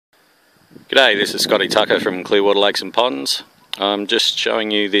G'day, this is Scotty Tucker from Clearwater Lakes and Ponds. I'm just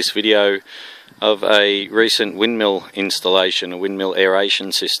showing you this video of a recent windmill installation, a windmill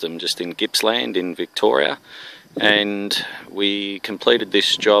aeration system just in Gippsland in Victoria. And we completed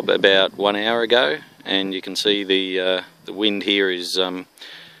this job about 1 hour ago, and you can see the wind here is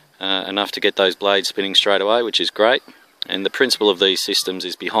enough to get those blades spinning straight away, which is great. And the principle of these systems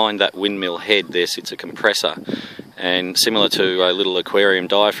is behind that windmill head there sits a compressor, and similar to a little aquarium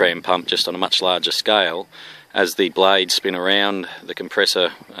diaphragm pump just on a much larger scale, as the blades spin around, the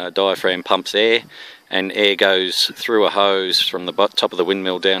compressor diaphragm pumps air, and air goes through a hose from the top of the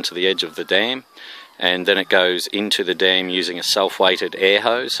windmill down to the edge of the dam, and then it goes into the dam using a self-weighted air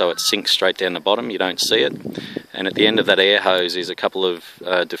hose, so it sinks straight down the bottom, you don't see it. And at the end of that air hose is a couple of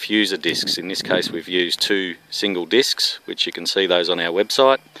diffuser discs. In this case we've used 2 single discs, which you can see those on our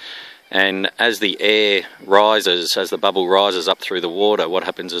website. And as the air rises, as the bubble rises up through the water, what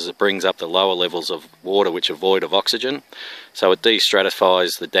happens is it brings up the lower levels of water which are void of oxygen. So it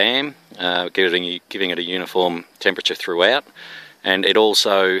destratifies the dam, giving it a uniform temperature throughout. And it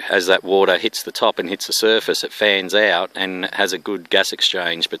also, as that water hits the top and hits the surface, it fans out and has a good gas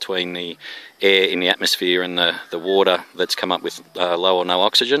exchange between the air in the atmosphere and the water that's come up with low or no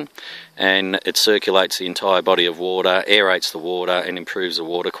oxygen. And it circulates the entire body of water, aerates the water, and improves the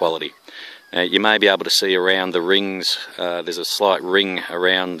water quality. You may be able to see around the rings, there's a slight ring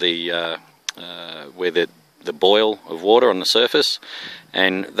around where the boil of water on the surface,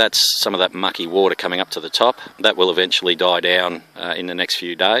 and that's some of that mucky water coming up to the top. That will eventually die down in the next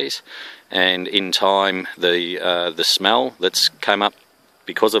few days, and in time the smell that's come up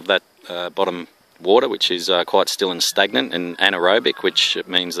because of that bottom water, which is quite still and stagnant and anaerobic, which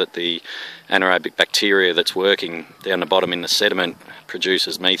means that the anaerobic bacteria that's working down the bottom in the sediment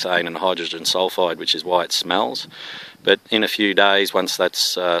produces methane and hydrogen sulfide, which is why it smells. But in a few days, once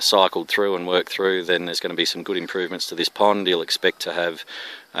that's cycled through and worked through, then there's going to be some good improvements to this pond. You'll expect to have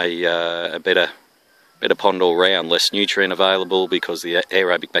a better pond all round, less nutrient available because the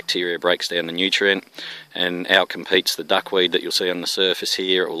aerobic bacteria breaks down the nutrient and outcompetes the duckweed that you'll see on the surface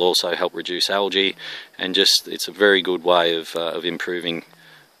here. It will also help reduce algae, and just it's a very good way of improving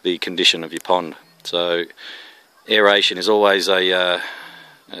the condition of your pond. So aeration is always a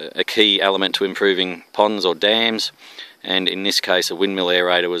key element to improving ponds or dams, and in this case a windmill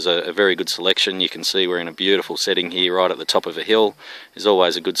aerator was a very good selection. You can see we're in a beautiful setting here right at the top of a hill. There's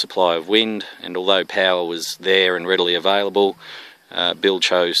always a good supply of wind, and although power was there and readily available, Bill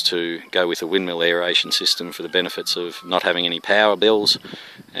chose to go with a windmill aeration system for the benefits of not having any power bills,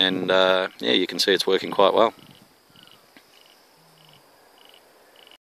 and yeah, you can see it's working quite well.